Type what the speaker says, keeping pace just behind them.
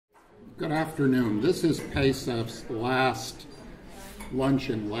Good afternoon. This is PASEF's last lunch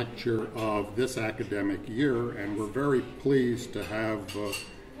and lecture of this academic year, and we're very pleased to have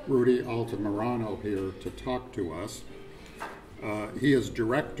Rudie Altamirano here to talk to us. He is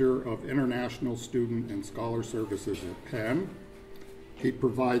Director of International Student and Scholar Services at Penn. He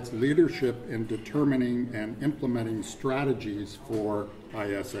provides leadership in determining and implementing strategies for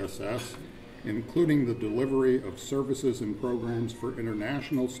ISSS, including the delivery of services and programs for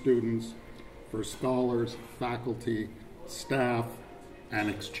international students, for scholars, faculty, staff, and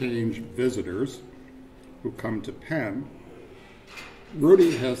exchange visitors who come to Penn.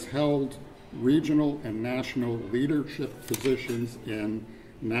 Rudie has held regional and national leadership positions in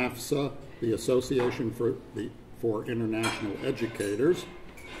NAFSA, the Association for International Educators.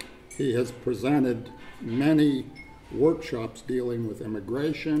 He has presented many workshops dealing with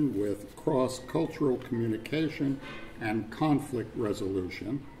immigration, with cross-cultural communication, and conflict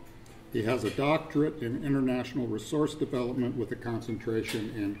resolution. He has a doctorate in international resource development with a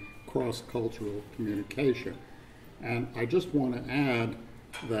concentration in cross-cultural communication. And I just want to add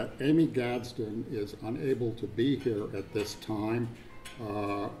that Amy Gadsden is unable to be here at this time.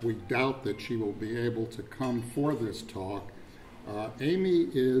 We doubt that she will be able to come for this talk. Amy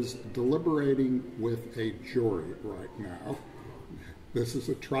is deliberating with a jury right now. This is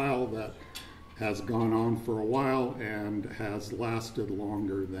a trial that has gone on for a while and has lasted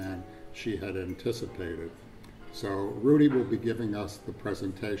longer than she had anticipated. So Rudie will be giving us the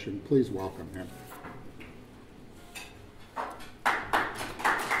presentation. Please welcome him.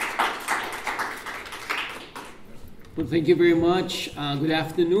 Well, thank you very much. Good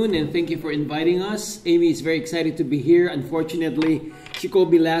afternoon, and thank you for inviting us. Amy is very excited to be here. Unfortunately, she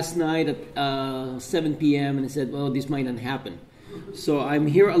called me last night at 7 p.m. and said, well, this might not happen. So I'm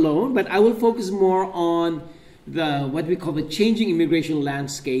here alone, but I will focus more on what we call the changing immigration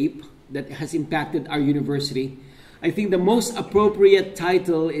landscape that has impacted our university. I think the most appropriate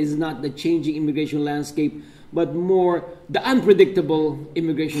title is not the changing immigration landscape, but more the unpredictable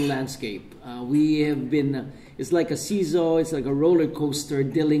immigration landscape. We have been... It's like a seesaw, it's like a roller coaster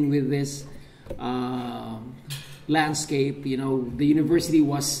dealing with this landscape. You know, the university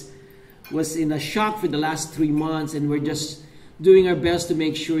was in a shock for the last 3 months, and we're just doing our best to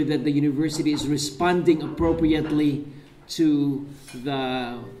make sure that the university is responding appropriately to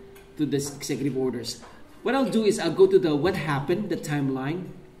the executive orders. What I'll do is I'll go to the what happened, the timeline,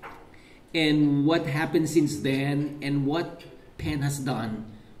 and what happened since then, and what Penn has done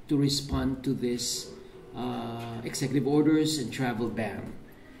to respond to this executive orders and travel ban.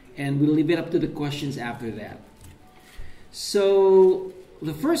 And we'll leave it up to the questions after that. So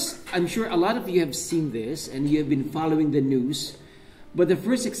the first, I'm sure a lot of you have seen this and you have been following the news, but the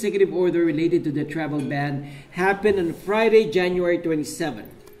first executive order related to the travel ban happened on Friday, January 27.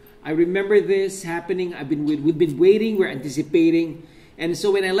 I remember this happening. We've been waiting, we're anticipating. And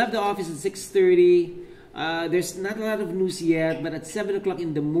so when I left the office at 6:30, there's not a lot of news yet, but at 7 o'clock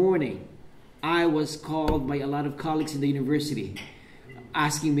in the morning, I was called by a lot of colleagues in the university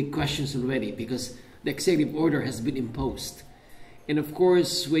asking me questions already because the executive order has been imposed. And of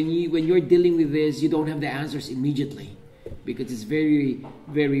course, when you're dealing with this, you don't have the answers immediately because it's very,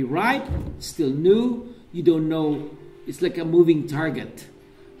 very ripe, still new. You don't know. It's like a moving target.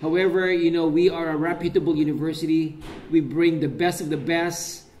 However, you know, we are a reputable university. We bring the best of the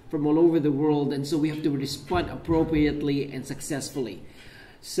best from all over the world, and so we have to respond appropriately and successfully.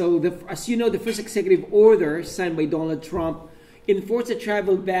 So, as you know, the first executive order signed by Donald Trump enforced a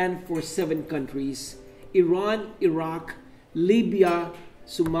travel ban for 7 countries: Iran, Iraq, Libya,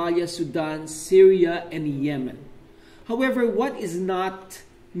 Somalia, Sudan, Syria, and Yemen. However, what is not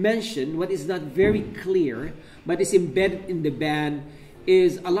mentioned, what is not very clear, but is embedded in the ban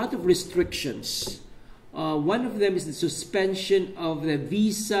is a lot of restrictions. One of them is the suspension of the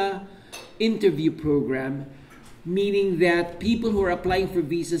visa interview program, meaning that people who are applying for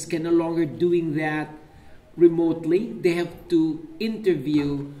visas can no longer doing that remotely. They have to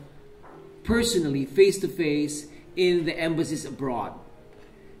interview personally, face-to-face, in the embassies abroad.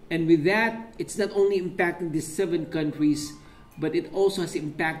 And with that, it's not only impacting these 7 countries, but it also has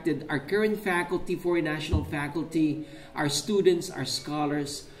impacted our current faculty, foreign national faculty, our students, our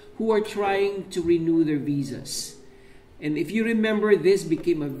scholars, who are trying to renew their visas. And if you remember, this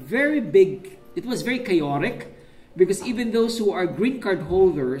became it was very chaotic, because even those who are green card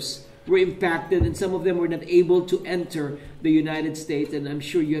holders were impacted, and some of them were not able to enter the United States. And I'm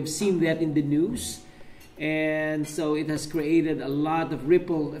sure you have seen that in the news. And so it has created a lot of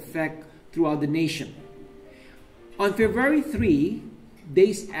ripple effect throughout the nation. On February 3,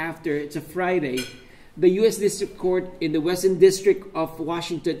 days after, it's a Friday, the U.S. District Court in the Western District of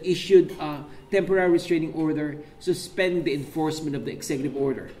Washington issued a temporary restraining order suspending the enforcement of the executive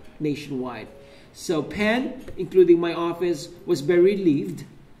order nationwide. So Penn, including my office, was very relieved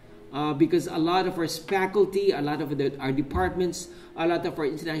because a lot of our faculty, a lot of our departments, a lot of our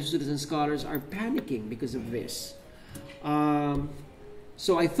international students and scholars are panicking because of this.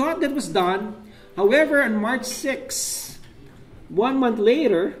 So I thought that was done. However, on March 6, 1 month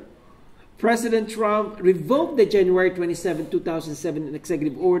later, President Trump revoked the January 27, 2007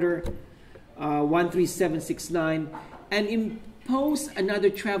 Executive Order 13769 and imposed another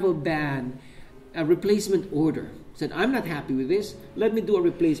travel ban, a replacement order. Said, I'm not happy with this. Let me do a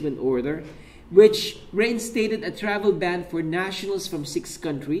replacement order, which reinstated a travel ban for nationals from 6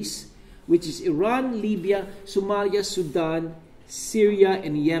 countries, which is Iran, Libya, Somalia, Sudan, Syria,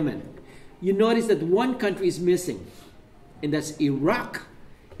 and Yemen. You notice that one country is missing, and that's Iraq.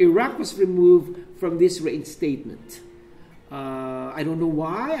 Iraq was removed from this reinstatement. I don't know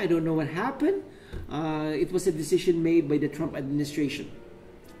why. I don't know what happened. It was a decision made by the Trump administration.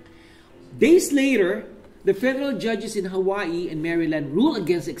 Days later, the federal judges in Hawaii and Maryland ruled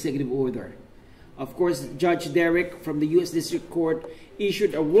against the executive order. Of course, Judge Derrick from the U.S. District Court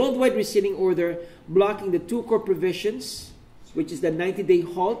issued a worldwide restraining order blocking the 2 core provisions, which is the 90-day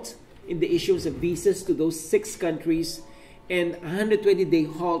halt in the issuance of visas to those 6 countries and 120-day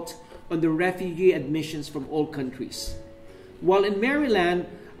halt on the refugee admissions from all countries. While in Maryland,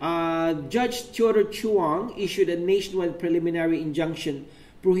 Judge Theodore Chuang issued a nationwide preliminary injunction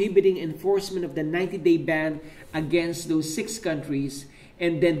prohibiting enforcement of the 90-day ban against those 6 countries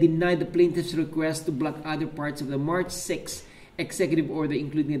and then denied the plaintiff's request to block other parts of the March 6 executive order,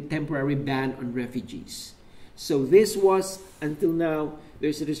 including a temporary ban on refugees. So this was, until now,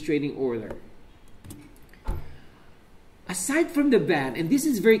 there's a restraining order. Aside from the ban, and this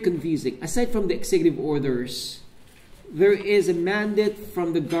is very confusing, aside from the executive orders, there is a mandate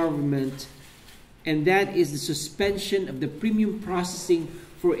from the government, and that is the suspension of the premium processing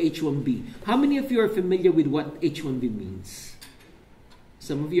for H-1B. How many of you are familiar with what H-1B means?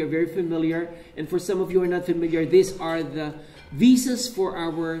 Some of you are very familiar, and for some of you who are not familiar, these are the visas for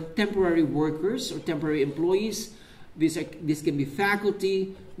our temporary workers or temporary employees. This can be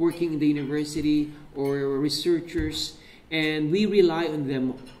faculty working in the university or researchers, and we rely on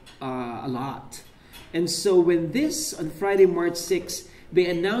them a lot. And so when this, on Friday, March 6, they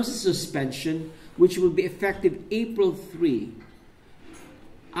announced a suspension, which will be effective April 3.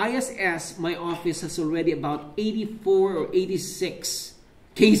 ISS, my office, has already about 84 or 86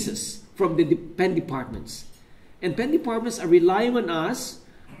 cases from the Penn departments. And Penn departments are relying on us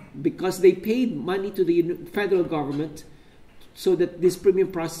because they paid money to the federal government so that this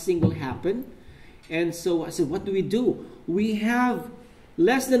premium processing will happen. And so I said, what do? We have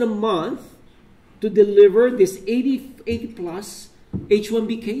less than a month to deliver this 80 plus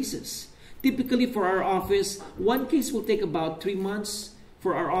H-1B cases. Typically for our office, one case will take about 3 months.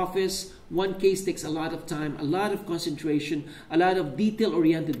 For our office, one case takes a lot of time, a lot of concentration, a lot of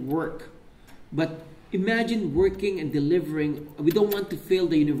detail-oriented work. But imagine working and delivering. We don't want to fail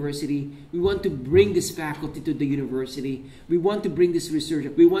the university. We want to bring this faculty to the university. We want to bring this research.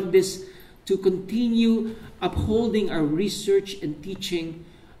 We want this to continue upholding our research and teaching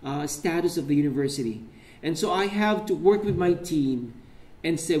status of the university. And so I have to work with my team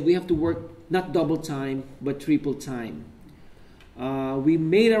and say we have to work not double time, but triple time. We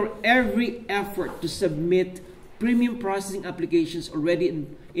made our every effort to submit premium processing applications already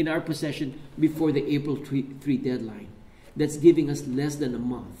in our possession before the April 3 deadline. That's giving us less than a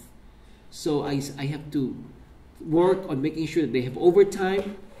month. So I have to work on making sure that they have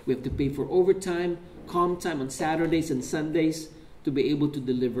overtime. We have to pay for overtime, calm time on Saturdays and Sundays to be able to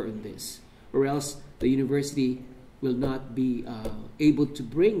deliver on this. Or else the university will not be able to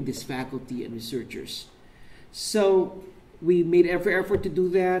bring this faculty and researchers. So we made every effort to do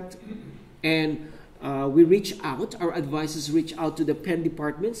that, and we reach out, our advisors reach out to the Penn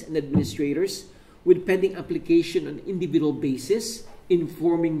departments and administrators with pending application on individual basis,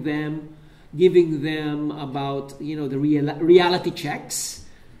 informing them, giving them about the reality checks,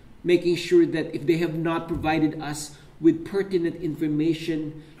 making sure that if they have not provided us with pertinent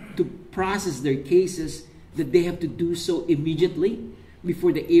information to process their cases, that they have to do so immediately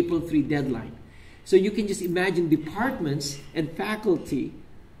before the April 3 deadline. So you can just imagine departments and faculty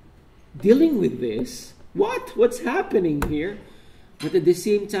dealing with this. What's happening here? But at the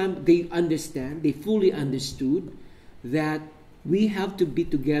same time, they understand, they fully understood that we have to be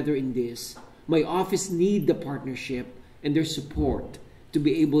together in this. My office need the partnership and their support to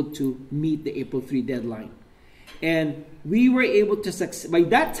be able to meet the April 3 deadline. And we were able to succeed. By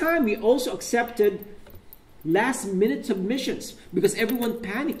that time, we also accepted last minute submissions because everyone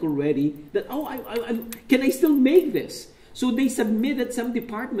panicked already that, oh, can I still make this? So they submitted, some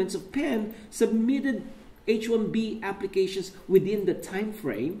departments of Penn submitted H-1B applications within the time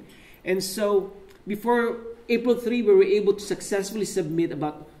frame. And so before April 3, we were able to successfully submit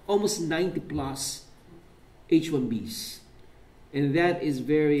about almost 90 plus H-1Bs. And that is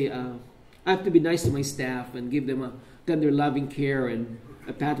very, I have to be nice to my staff and give them a tender loving care and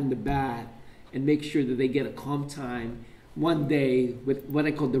a pat on the back and make sure that they get a calm time one day with what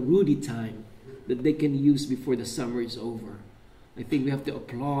I call the Rudie time that they can use before the summer is over. I think we have to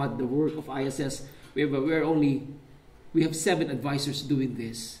applaud the work of ISS. We have 7 advisors doing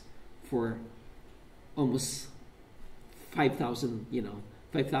this for almost 5,000,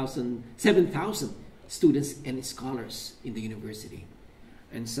 7,000 students and scholars in the university.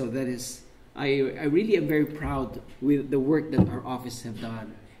 And so that is, I really am very proud with the work that our office have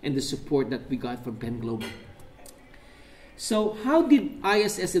done and the support that we got from Penn Global. So how did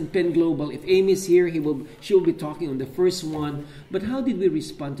ISS and Penn Global, if Amy's here, she will be talking on the first one, but how did we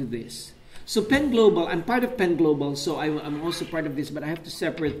respond to this? So Penn Global, I'm part of Penn Global, so I'm also part of this, but I have to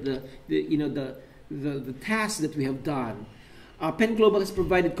separate the tasks that we have done. Penn Global has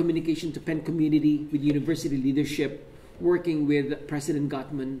provided communication to Penn community with university leadership, working with President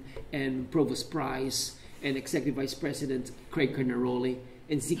Gutmann and Provost Price and Executive Vice President Craig Carnaroli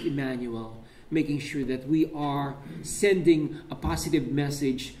and Zeke Emanuel, making sure that we are sending a positive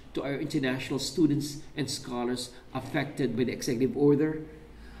message to our international students and scholars affected by the executive order.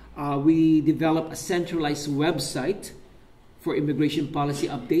 We develop a centralized website for immigration policy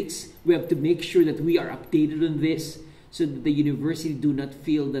updates. We have to make sure that we are updated on this so that the university do not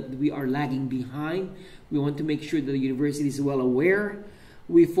feel that we are lagging behind. We want to make sure that the university is well aware.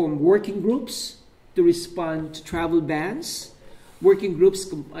 We form working groups to respond to travel bans. Working groups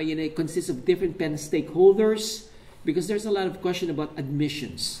consist of different Penn stakeholders because there's a lot of question about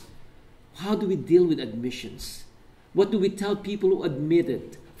admissions. How do we deal with admissions? What do we tell people who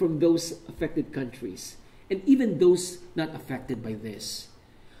admitted from those affected countries and even those not affected by this?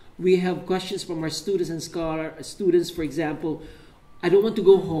 We have questions from our students and students, for example, I don't want to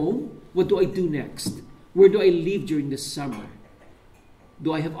go home. What do I do next? Where do I live during the summer?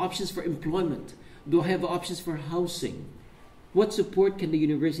 Do I have options for employment? Do I have options for housing? What support can the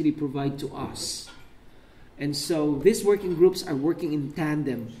university provide to us? And so these working groups are working in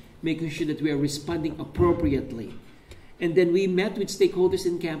tandem, making sure that we are responding appropriately. And then we met with stakeholders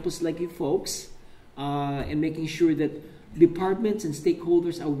in campus like you folks, and making sure that departments and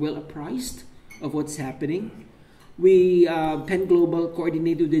stakeholders are well apprised of what's happening. We, Penn Global,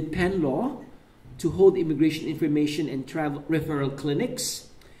 coordinated with Penn Law to hold immigration information and travel referral clinics.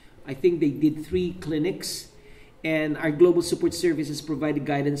 I think they did 3 clinics. And our Global Support Services provided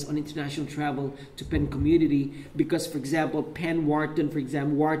guidance on international travel to Penn community because, for example, Penn Wharton,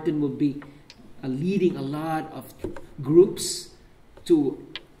 Wharton will be leading a lot of groups to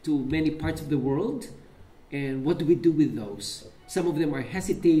many parts of the world. And what do we do with those? Some of them are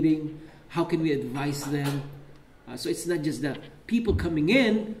hesitating. How can we advise them? So it's not just the people coming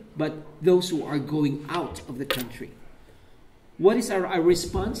in, but those who are going out of the country. What is our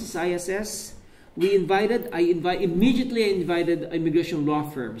response as ISS? I immediately invited immigration law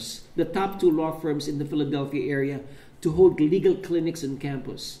firms, the top 2 law firms in the Philadelphia area, to hold legal clinics on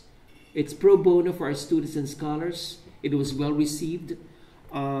campus. It's pro bono for our students and scholars. It was well received,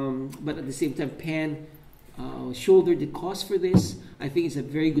 but at the same time, Penn shouldered the cost for this. I think it's a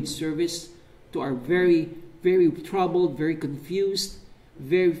very good service to our very, very troubled, very confused,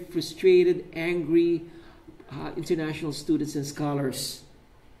 very frustrated, angry international students and scholars.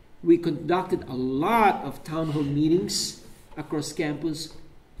 We conducted a lot of town hall meetings across campus,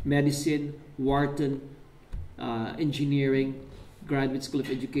 medicine, Wharton, engineering, Graduate School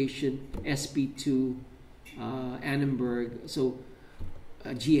of Education, SP2, Annenberg, so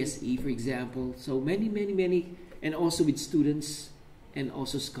GSE, for example. So many, and also with students and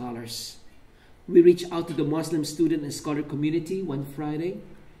also scholars. We reach out to the Muslim student and scholar community one Friday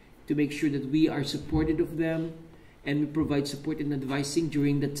to make sure that we are supportive of them, and we provide support and advising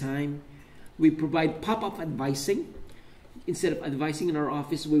during the time. We provide pop-up advising. Instead of advising in our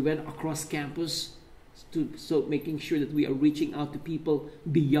office, we went across campus, so making sure that we are reaching out to people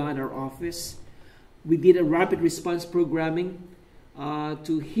beyond our office. We did a rapid response programming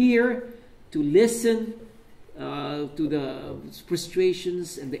to hear, to listen to the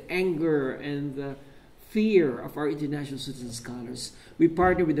frustrations and the anger and the fear of our international students and scholars. We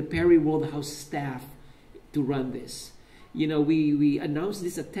partner with the Perry World House staff to run this. We announced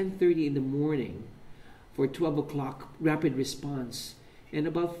this at 10:30 in the morning for 12 o'clock rapid response, and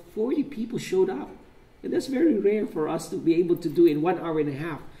about 40 people showed up. And that's very rare for us to be able to do in 1 hour and a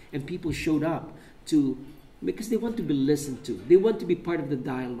half. And people showed up because they want to be listened to. They want to be part of the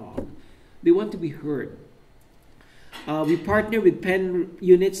dialogue. They want to be heard. We partner with Penn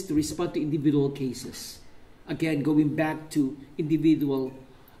units to respond to individual cases. Again, going back to individual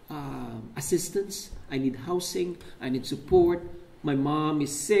assistance. I need housing. I need support. My mom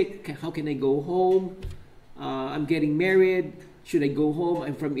is sick. How can I go home? I'm getting married. Should I go home?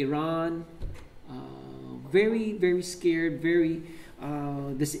 I'm from Iran. Very, very scared.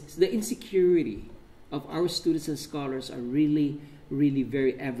 The insecurity of our students and scholars are really, really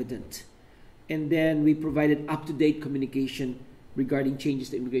very evident. And then we provided up-to-date communication regarding changes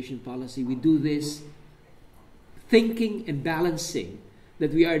to immigration policy. We do this thinking and balancing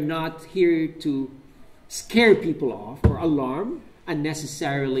that we are not here to scare people off or alarm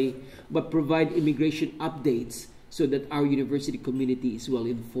unnecessarily, but provide immigration updates so that our university community is well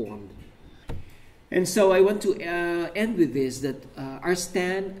informed. And so I want to end with this, that our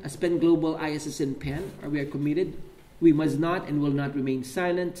stand as Penn Global, ISS, and Penn, we are committed. We must not and will not remain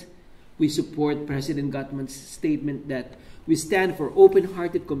silent. We support President Gutmann's statement that we stand for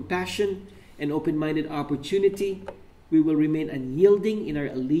open-hearted compassion and open-minded opportunity. We will remain unyielding in our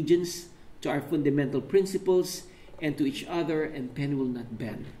allegiance to our fundamental principles and to each other, and Penn will not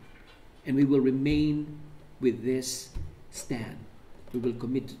bend. And we will remain with this stand. We were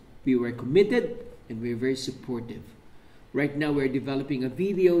committed, and we're very supportive. Right now, we're developing a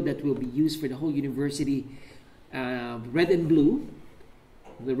video that will be used for the whole university, Red and Blue,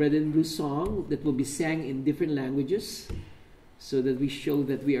 the Red and Blue song that will be sang in different languages, so that we show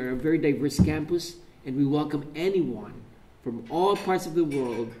that we are a very diverse campus and we welcome anyone from all parts of the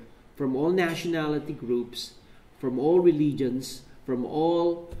world, from all nationality groups, from all religions, from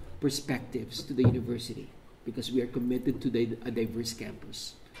all perspectives to the university, because we are committed to a diverse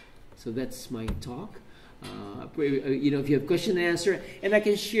campus. So that's my talk. If you have question and answer, and I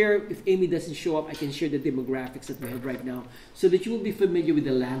can share, if Amy doesn't show up, I can share the demographics that we have right now so that you will be familiar with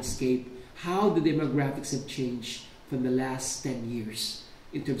the landscape, how the demographics have changed from the last 10 years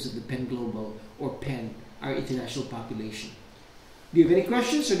in terms of the Penn Global or Penn, our international population. Do you have any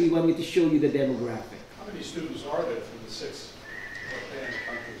questions, or do you want me to show you the demographic? How many students are there from the 6 Penn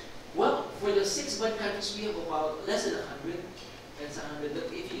countries? Well, for the 6 Penn countries, we have about less than 100. That's 100. But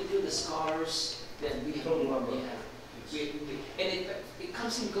if you include the scholars, then we have Total number. And it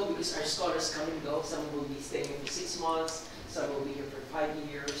comes and go because our scholars come and go. Some will be staying here for 6 months. Some will be here for 5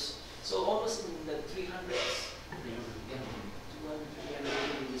 years. So almost in the 300s. Yeah, 200,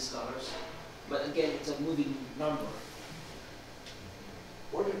 300 scholars. But again, it's a moving number.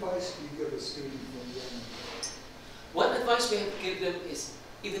 What advice do you give a student from Yemen? What advice we have to give them is,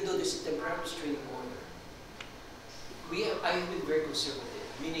 even though there's a temporary restraining order, I have been very conservative,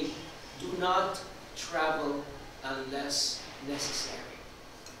 meaning do not travel unless necessary.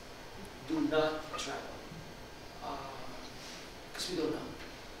 Do not travel. Because we don't know.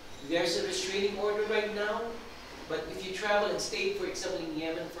 There's a restraining order right now, but if you travel and stay, for example, in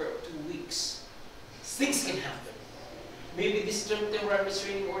Yemen for 2 weeks, things can happen. Maybe this temporary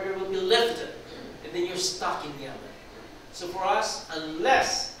restraining order will be lifted, and then you're stuck in Yemen. So for us,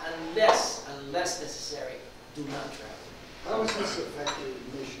 unless necessary, do not travel. How has this affected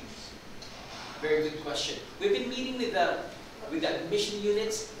admissions? Very good question. We've been meeting with the admission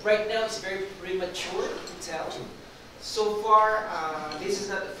units. Right now, it's very premature to tell. So far, this is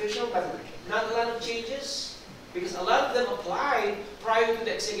not official, but not a lot of changes, because a lot of them applied prior to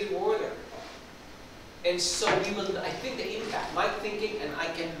the executive order. And so we will, I think the impact, my thinking, and I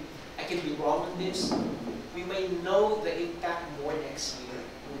can be wrong on this, we may know the impact more next year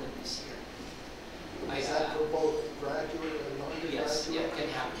than this year. Is that for both graduate and undergraduate? Yes, yeah, it can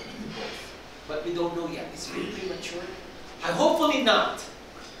happen for both. But we don't know yet. It's very premature. Hopefully not,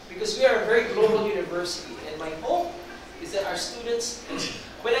 because we are a very global university, and my hope is that our students,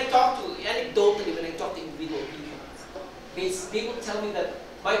 when I talk to, anecdotally, when I talk to individual people, they will tell me that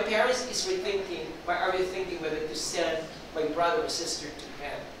my parents are rethinking whether to send my brother or sister to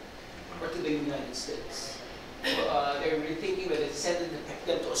Penn or to the United States. They're rethinking whether to send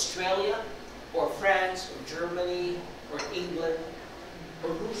them to Australia or France or Germany or England or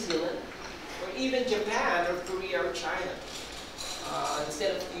New Zealand or even Japan or Korea or China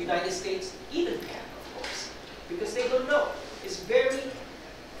instead of the United States, even Penn, of course, because they don't know. It's very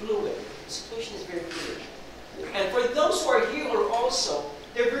fluid. The situation is very fluid. And for those who are here or also,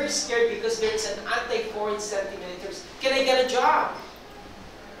 they're very scared because there's an anti-foreign sentiment in terms, can I get a job?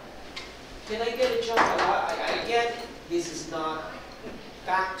 Can I get a job? Again, this is not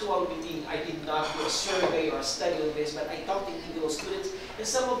factual, meaning I did not do a survey or a study on this, but I talked to individual students, and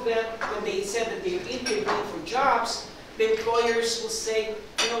some of them, when they said that they're interviewing for jobs, the employers will say,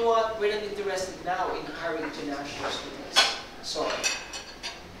 you know what, we're not interested now in hiring international students.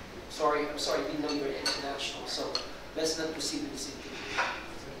 I'm sorry, I didn't know you were international, so let's not proceed with this interview.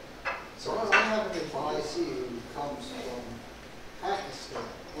 So I have an advisee who comes from Pakistan,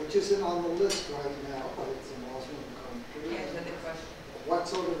 which isn't on the list right now, but it's a Muslim country. Yeah, another question. What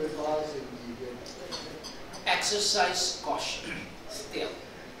sort of advising do you give? Exercise caution still.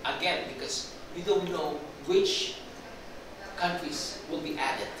 Again, because we don't know which countries will be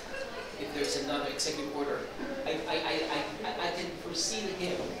added if there's another executive order. I can foresee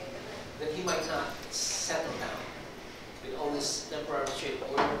him that he might not settle down with all this temporary administrative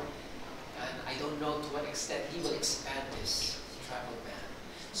order, and I don't know to what extent he will expand this travel ban.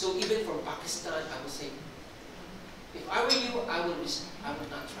 So even from Pakistan, I would say, if I were you, I would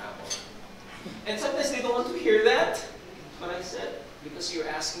not travel. And sometimes they don't want to hear that, but I said, because you're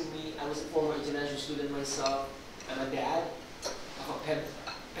asking me, I was a former international student myself, I'm a dad of a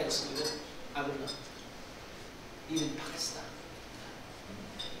Penn student, I would not. Even Pakistan.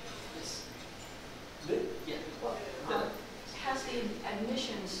 Yes. Good? Yeah. Well, has the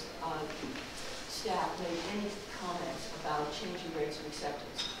admissions staff made any comments about changing rates of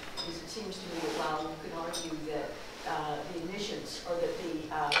acceptance? Because it seems to me that while you could argue that the admissions, or that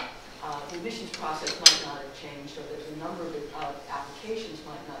the admissions process might not have changed, or that the number of applications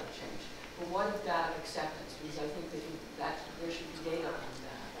might not have changed, but what of that acceptance? Because I think that there should be data on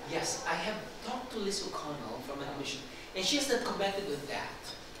that. Yes, I have talked to Liz O'Connell from admission, and she has not commented on that,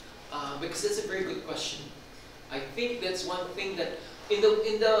 because that's a very good question. I think that's one thing that in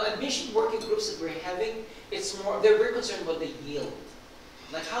the admission working groups that we're having, it's more, they're very concerned about the yield.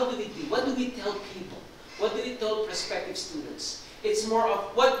 Like, how do we do? What do we tell people? What do we tell prospective students? It's more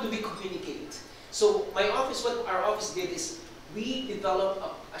of what do we communicate. So my office, what our office did is we developed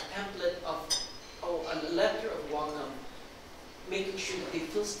a template of a letter of welcome, making sure that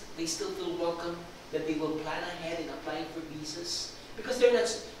they still feel welcome, that they will plan ahead in applying for visas, because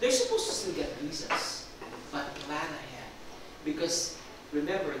they're supposed to still get visas, but plan ahead. Because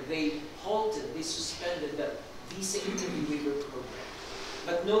remember, they suspended the visa interview waiver program.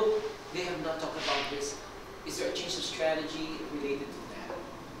 But no, they have not talked about this. Is there a change of strategy related to that?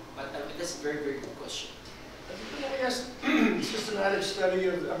 But that's a very, very good question. Yes, systematic study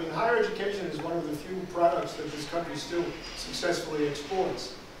of, I mean, higher education is one of the few products that this country still successfully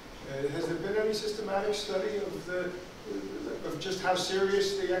exports. Has there been any systematic study of just how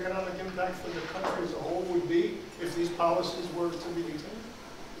serious the economic impact for the country as a whole would be if these policies were to be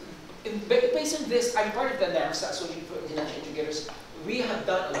continued? Based on this, I'm part of the NAMSA, Association for International Educators. We have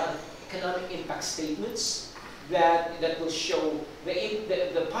done a lot of economic impact statements that will show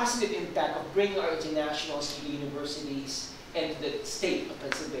the positive impact of bringing our internationals to the universities and to the state of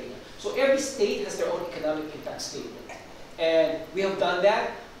Pennsylvania. So every state has their own economic impact statement. And we have done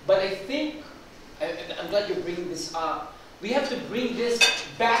that, but I think, and I'm glad you're bringing this up, we have to bring this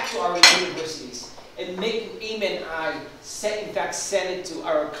back to our universities and make Amy and I, in fact, send it to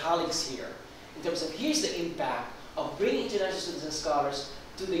our colleagues here in terms of here's the impact of bringing international students and scholars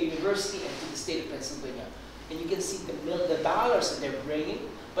to the university and to the state of Pennsylvania. And you can see the dollars that they're bringing,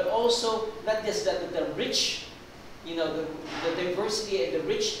 but also not just that, the rich, the diversity and the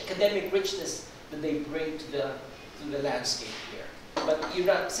rich academic richness that they bring to the landscape here. But you're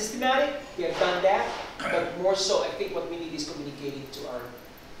not systematic. We have done that, but more so, I think what we need is communicating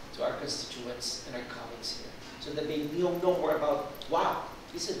to our constituents and our colleagues here, so that they know more about, wow,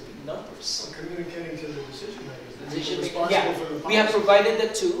 these are big numbers. So communicating to the decision makers. Yeah, we have provided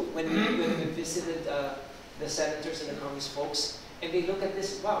that too when we visited the senators and the Congress folks, and they look at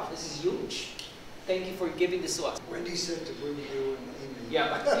this. Wow, this is huge. Thank you for giving this to us. Wendy said to bring you and Amy.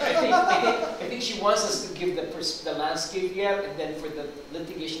 Yeah, but I think she wants us to give the landscape yet, and then for the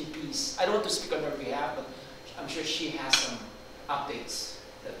litigation piece, I don't want to speak on her behalf, but I'm sure she has some updates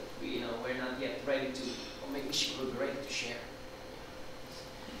that we're not yet ready to, or maybe she will be ready to share.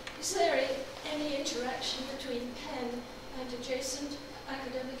 Is there any interaction between Penn and adjacent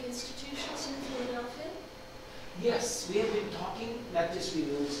academic institutions in Philadelphia? Yes, we have been talking, not just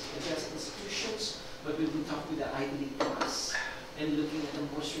with those adjacent institutions, but we've been talking with the Ivy League Plus and looking at the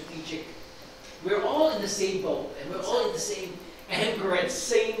more strategic. We're all in the same boat, and we're all in the same anger and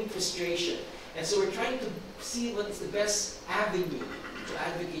same frustration. And so we're trying to see what is the best avenue to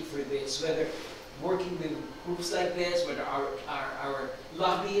advocate for this, whether working with groups like this, whether our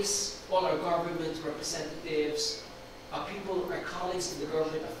lobbyists, all our government representatives, people, our colleagues in the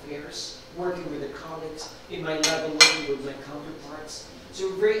government affairs, working with the colleagues in my level, working with my counterparts. So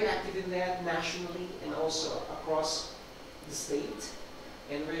we're very active in that nationally and also across the state.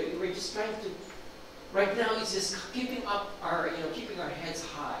 And we're just trying to, right now it's just keeping up our, keeping our heads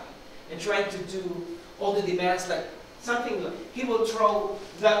high and trying to do all the demands like something like, he will throw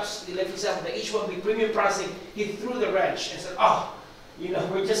that, like for example, the H-1B premium processing, he threw the wrench and said, oh,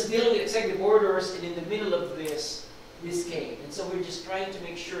 we're just dealing with executive orders, and in the middle of this came. And so we're just trying to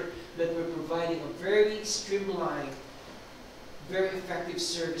make sure that we're providing a very streamlined, very effective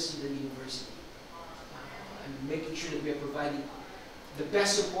service to the university. And making sure that we are providing the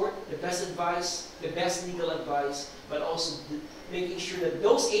best support, the best advice, the best legal advice, but also making sure that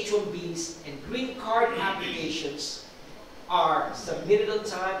those H-1Bs and green card applications are submitted on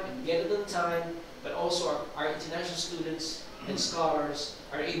time and get it on time, but also our international students and scholars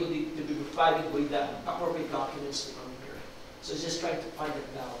are able to be provided with the appropriate documents to come here. So it's just trying to find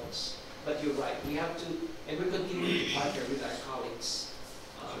that balance. But you're right, we have to, and we're continuing to partner with our colleagues.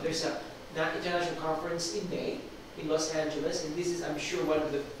 There's an international conference in May in Los Angeles, and this is, I'm sure, one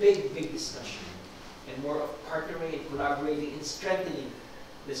of the big discussions, and more of partnering and collaborating and strengthening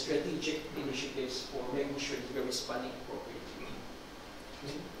the strategic initiatives for making sure that we're responding appropriately.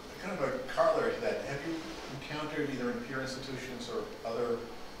 Kind of a corollary to that, have you encountered either in peer institutions or other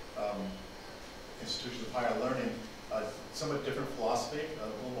institutions of higher learning somewhat different philosophy, a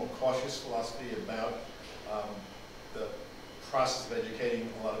little more cautious philosophy about the process of educating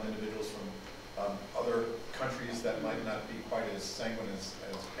a lot of individuals from other countries that might not be quite as sanguine as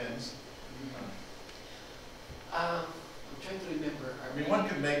Penn's? I'm trying to remember. I mean, one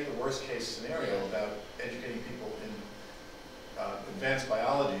could make the worst case scenario about educating people in advanced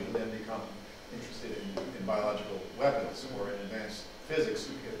biology who then become interested in biological weapons, or in advanced physics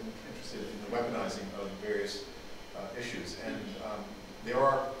who get interested in the weaponizing of various issues. And there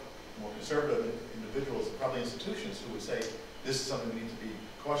are more conservative individuals, probably institutions, who would say this is something we need to be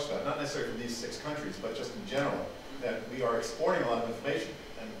cautious about, not necessarily for these 6 countries, but just in general, that we are exporting a lot of information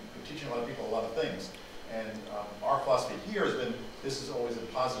and we're teaching a lot of people a lot of things. And our philosophy here has been, this is always a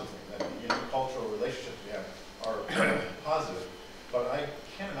positive thing, that the intercultural relationships we have are positive. But I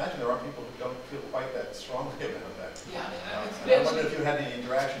can't imagine there are people who don't feel quite that strongly about that. Yeah, I wonder if you had any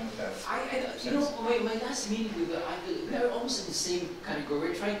interaction with that. My last meeting with we're almost in the same category.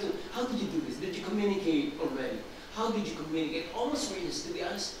 We're trying to, how did you do this? Did you communicate already? How did you communicate? Almost, to be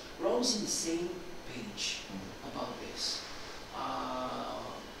honest, we're almost in the same page about this.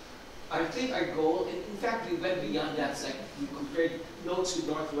 I think our goal, and in fact, we went beyond that. It's like we compared notes with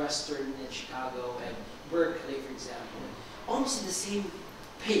Northwestern and Chicago and Berkeley, for example, almost in the same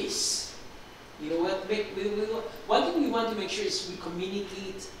pace. You know what? One thing we want to make sure is we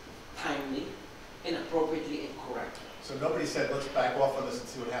communicate timely and appropriately and correctly. So nobody said, let's back off on this and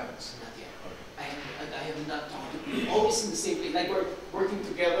see what happens? Not yet. Okay. I have not talked to people. Always in the same place. Like we're working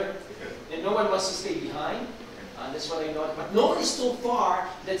together, and no one wants to stay behind. That's what I know. But no one is so far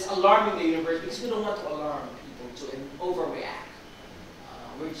that's alarming the university, because we don't want to alarm people to and overreact.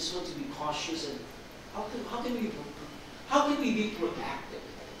 We just want to be cautious and how can we be proactive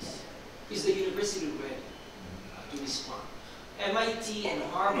with this? Is the university ready to respond? MIT and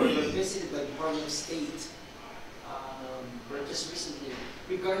Harvard were visited by the Department of State just recently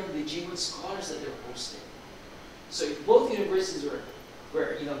regarding the J1 scholars that they're hosting. So if both universities were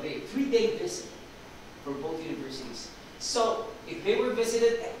they 3-day visit for both universities. So if they were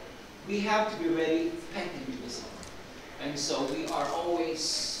visited, we have to be ready, Penn can be visited. And so we are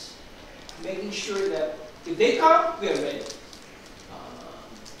always making sure that if they come, we are ready.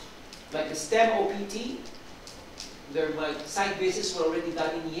 Like the STEM OPT, my site visits were already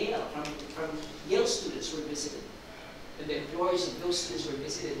done in Yale, from Yale students were visited. And the employers of those students were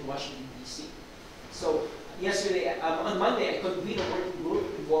visited in Washington, D.C. So yesterday, on Monday, I convened a working group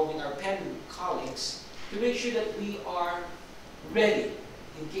involving our Penn colleagues to make sure that we are ready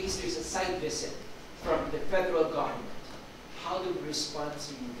in case there's a site visit from the federal government. How do we respond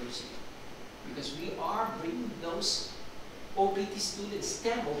to the university? Because we are bringing those OPT students,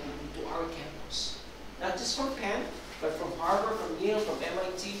 STEM OPT, to our campus. Not just from Penn, but from Harvard, from Yale, from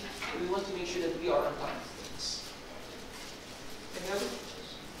MIT. We want to make sure that we are on top of things. Any other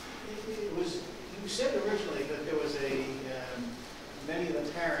questions? You said originally that there was many of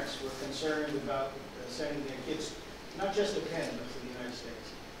the parents were concerned about sending their kids, not just to Penn, but to the United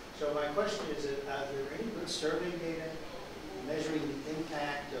States. So my question is, are there any good survey data measuring the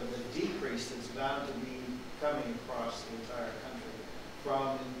impact of the decrease that's bound to be coming across the entire country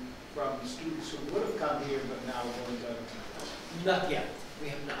from students who would have come here but now are going to other countries? Not yet. I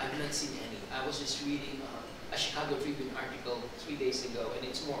have not seen any. I was just reading a Chicago Tribune article 3 days ago, and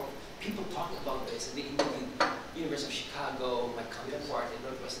it's more people talking about this, and they interviewed University of Chicago, my counterpart in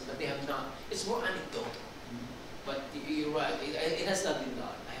Northwestern, but they have not. It's more anecdotal. But you're right, it has not been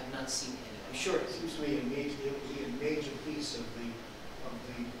done. I have not seen any. I'm sure It seems to me it would be a major piece of the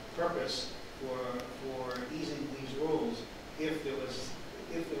purpose for easing these rules if there was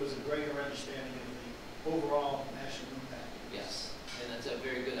a greater understanding of the overall national impact. yes, and that's a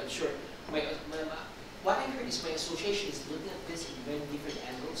very good. I'm sure what I heard is my association is looking at this in very different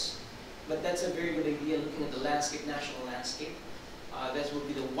angles, but that's a very good idea. Looking at the landscape, national landscape, that would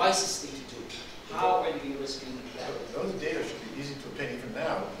be the wisest thing to do. How are the universities going to do that? Those data should be easy to obtain even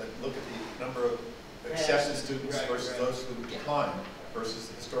now. Like look at the number of accepted students versus those who decline versus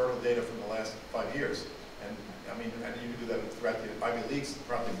the historical data from the last 5 years. And I mean, and you can do that throughout the Ivy Leagues.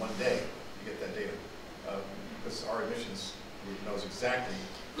 Probably one day you get that data because our admissions group knows exactly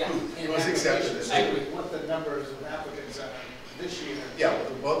who was accepted. What the numbers of applicants are this year. Yeah,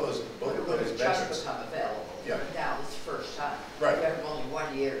 both those Just metrics. become available. Yeah. Now, it's the first time. Right. You have only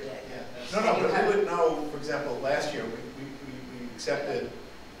 1 year to. No, but we would know, for example, last year we accepted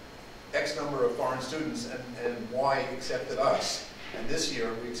X number of foreign students and Y accepted us. And this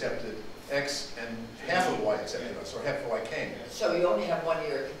year we accepted X and half of Y accepted us, or half of Y came. So you only have 1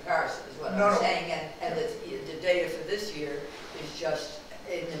 year comparison is what I'm saying, and the data for this year is just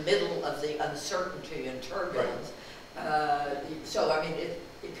in the middle of the uncertainty and turbulence. So, I mean, it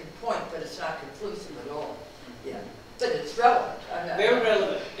can point, but it's not conclusive at all. Yeah. But it's relevant. Very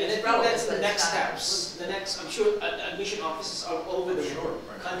relevant. And I think relevant, that's the but next it's not steps. The next, I'm sure admission offices all over the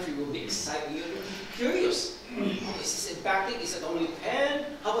country will be excited. You'll be curious. Is this impacting? Is it only Penn?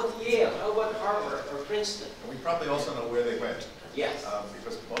 How about Yale? How about Harvard or Princeton? And we probably also know where they went. Yes.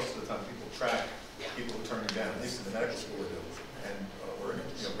 Because most of the time people track people who turn them down, at least in the medical school, and or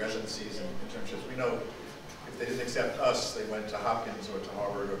residencies and internships. We know if they didn't accept us, they went to Hopkins or to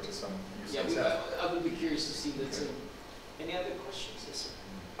Harvard or to some UCSF. Yeah, I would be curious to see that too. Any other questions? Yes,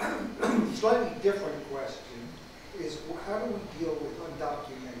 sir. Slightly different question is how do we deal with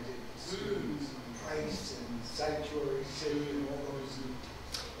undocumented students, ICE and Sanctuary City and all those?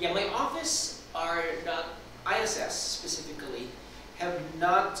 Yeah, my office are not, ISS specifically, have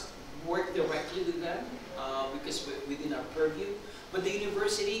not worked directly with them because within our purview, but the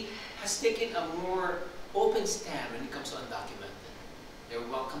university has taken a more open stand when it comes to undocumented. They're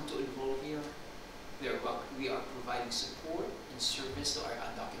welcome to enroll here. We are providing support and service to our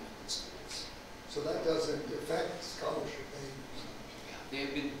undocumented students. So that doesn't affect scholarship aid? Yeah,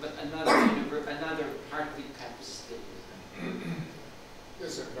 they've been, but another part of the campus is still with them.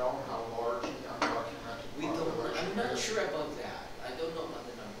 Is it known how large the undocumented population I'm not is? sure about that. I don't know about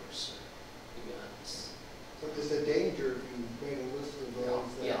the numbers, to be honest. So there's a danger if you made a list of those.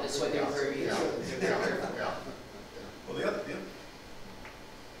 Yeah, that's why they're very Well, the other,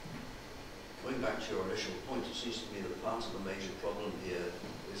 going back to your initial point, it seems to me that part of the major problem here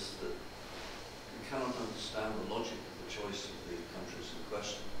is that we cannot understand the logic of the choice of the countries in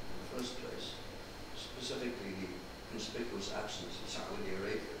question in the first place, specifically the conspicuous absence of Saudi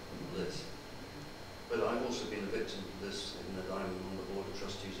Arabia on the list. But I've also been a victim of this in that I'm on the board of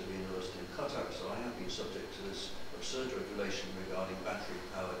trustees of the University of Qatar, so I have been subject to this absurd regulation regarding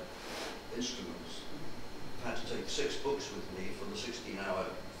battery-powered instruments. I had to take 6 books with me for the 16-hour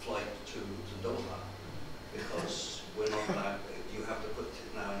flight to Doha because we're not allowed, you have to put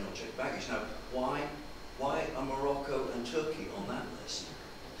it now in your checked baggage. Now, why are Morocco and Turkey on that list?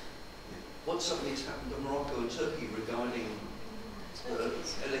 What suddenly has happened to Morocco and Turkey regarding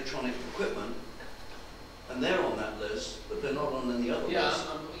electronic equipment? And they're on that list, but they're not on any other list.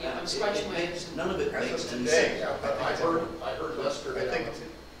 I'm scratching my head. None of it makes any today. sense. Yeah, but I heard yesterday.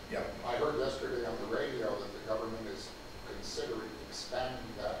 I heard yesterday on the radio that the government is considering expanding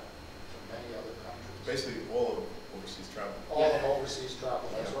that to many other countries. basically all of overseas travel. All of overseas travel,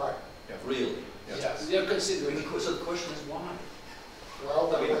 that's right. Yeah. Really? Yes. They're considering. So the question is why? Well,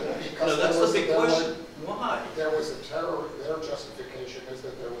 because No, that's the big question. Why? There was a their justification is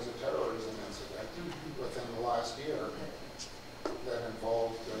that there was a terrorism incident within the last year that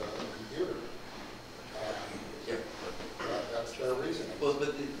involved a computer. Yeah. That's their reasoning. Well,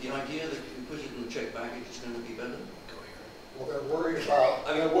 but the idea that you put it in the checked baggage is going to be better? Well,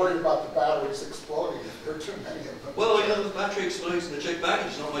 they're worried about the batteries exploding. There are too many of them. Well, you know, the battery explodes in the checked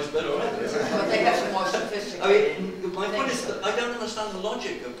baggage is not much better either. But they have some more sophisticated. I mean, my point is that I don't understand the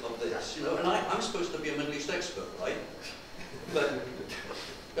logic of this, you know, and I'm supposed to be a Middle East expert, right? But,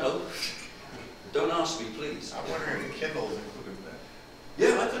 you know, don't ask me, please. I'm wondering if the Kindle is included in that.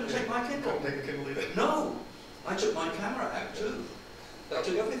 Yeah, I couldn't take my Kindle. Couldn't take a Kindle either. No, I took my camera out too. That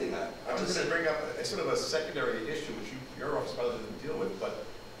took everything out. I was going to bring up a sort of a secondary issue, which your office probably didn't deal with, but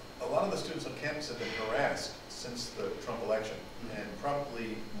a lot of the students on campus have been harassed since the Trump election, and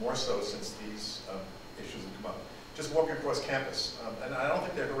probably more so since these issues have come up. Just walking across campus, and I don't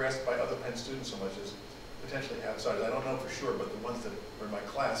think they're harassed by other Penn students so much as potentially outsiders. I don't know for sure, but the ones that were in my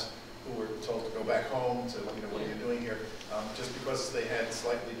class who were told to go back home to, you know, what are you doing here, just because they had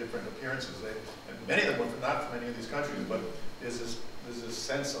slightly different appearances. And many of them were not from any of these countries, but there's this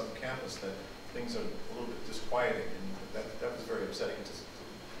sense on campus that things are a little bit disquieting, and that was very upsetting. It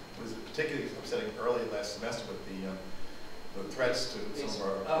was particularly upsetting early last semester with the threats to some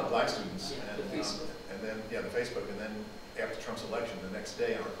of our black students, and then the Facebook, and then after Trump's election, the next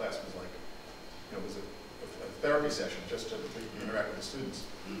day our class was like, you know, it was a therapy session just to interact with the students.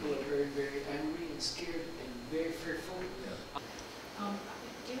 People are very, very angry and scared and very fearful. Yeah.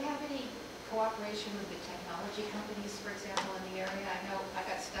 Do you have any cooperation with the technology companies, for example, in the area? I know I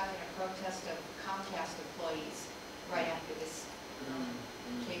got stuck in a protest of Comcast employees right after this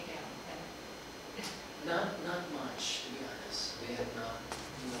takedown. Not much, to be honest. We have not,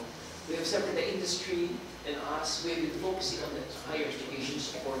 we have separate the industry and us. We have been focusing on the higher education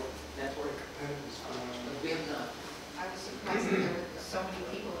support network. But we have not. I was surprised that there were so many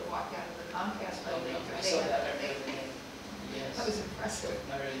people that walked out of the Comcast building. I saw that every day. Yes. That was impressive.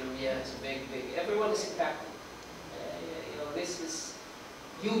 Yeah, it's a big. Everyone is impacted. This is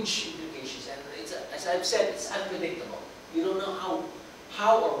huge implications, and it's as I've said, it's unpredictable. You don't know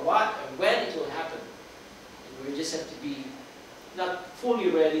how or what or when it will happen. And we just have to be not fully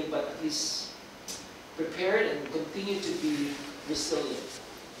ready, but at least prepared and continue to be resilient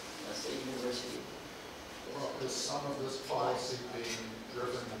as a university. Well, is some of this policy being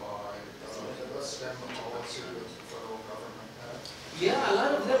driven by the STEM policy that the federal government has? Yeah, a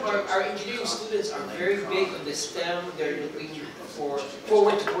lot of them our engineering students are very big on the STEM. They're looking forward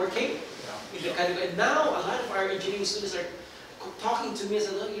to working in the category. And now a lot of our engineering students are talking to me and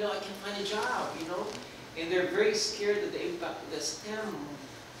saying, "Look, I can find a job," and they're very scared that the impact of the STEM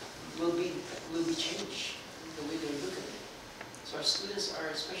will be changed the way they look at it. So our students are,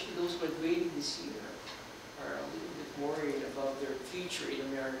 especially those graduating this year, are a little bit worried about their future in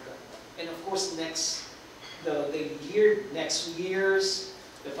America. And of course, next years,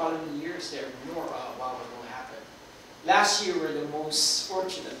 the following years, they're more about what will happen. Last year were the most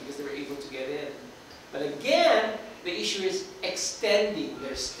fortunate because they were able to get in. But again, the issue is extending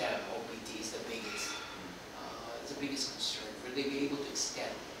their STEM. OPT is the biggest concern. Will they be able to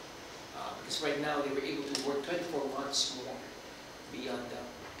extend? Because right now they were able to work 24 months more beyond the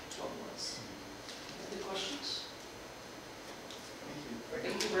 12 months. Any questions?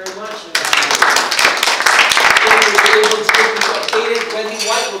 Thank you very much. We'll be able to keep you updated. Wendy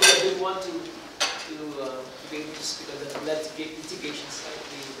White will be a good one to be able to speak on the litigation side of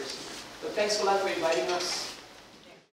the university. So thanks a lot for inviting us.